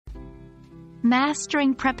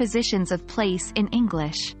Mastering prepositions of place in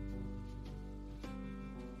English.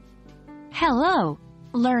 Hello,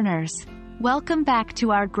 learners. Welcome back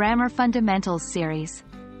to our Grammar Fundamentals series.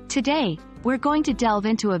 Today, we're going to delve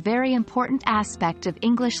into a very important aspect of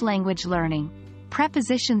English language learning,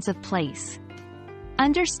 prepositions of place.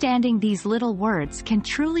 Understanding these little words can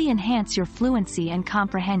truly enhance your fluency and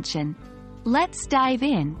comprehension. Let's dive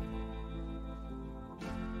in.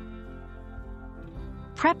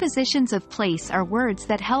 Prepositions of place are words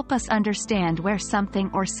that help us understand where something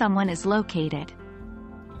or someone is located.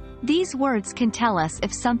 These words can tell us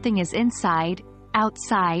if something is inside,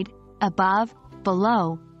 outside, above,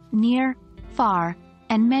 below, near, far,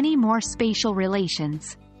 and many more spatial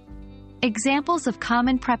relations. Examples of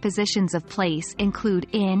common prepositions of place include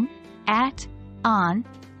in, at, on,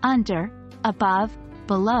 under, above,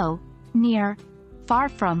 below, near, far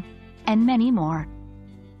from, and many more.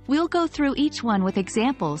 We'll go through each one with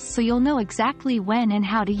examples so you'll know exactly when and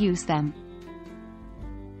how to use them.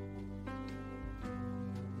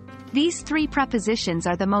 These three prepositions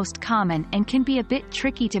are the most common and can be a bit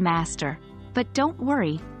tricky to master, but don't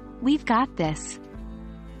worry, we've got this.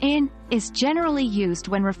 In is generally used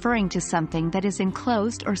when referring to something that is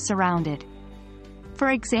enclosed or surrounded. For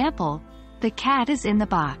example, the cat is in the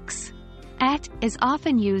box. At is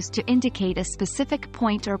often used to indicate a specific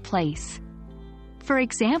point or place. For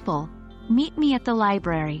example, meet me at the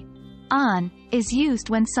library. On is used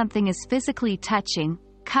when something is physically touching,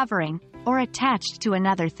 covering, or attached to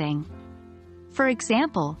another thing. For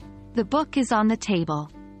example, the book is on the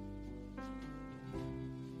table.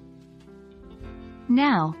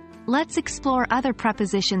 Now, let's explore other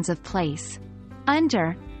prepositions of place.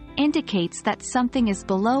 Under indicates that something is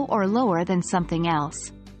below or lower than something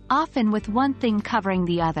else, often with one thing covering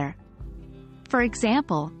the other. For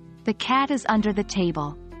example, the cat is under the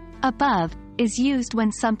table. Above is used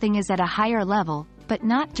when something is at a higher level, but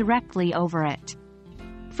not directly over it.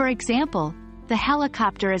 For example, the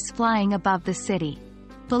helicopter is flying above the city.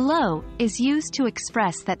 Below is used to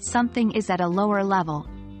express that something is at a lower level.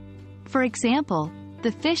 For example,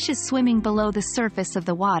 the fish is swimming below the surface of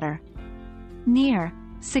the water. Near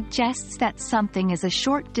suggests that something is a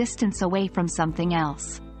short distance away from something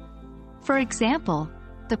else. For example,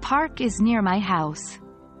 the park is near my house.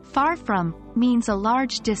 Far from means a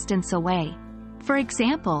large distance away. For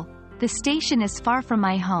example, the station is far from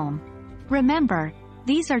my home. Remember,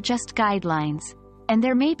 these are just guidelines, and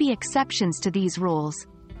there may be exceptions to these rules,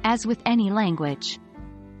 as with any language.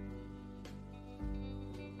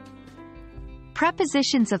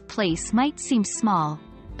 Prepositions of place might seem small,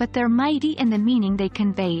 but they're mighty in the meaning they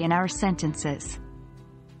convey in our sentences.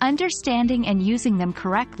 Understanding and using them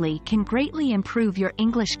correctly can greatly improve your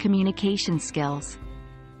English communication skills.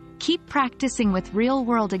 Keep practicing with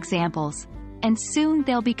real-world examples, and soon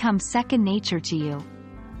they'll become second nature to you.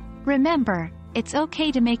 Remember, it's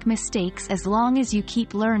okay to make mistakes as long as you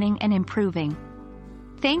keep learning and improving.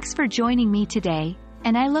 Thanks for joining me today,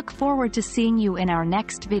 and I look forward to seeing you in our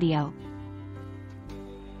next video.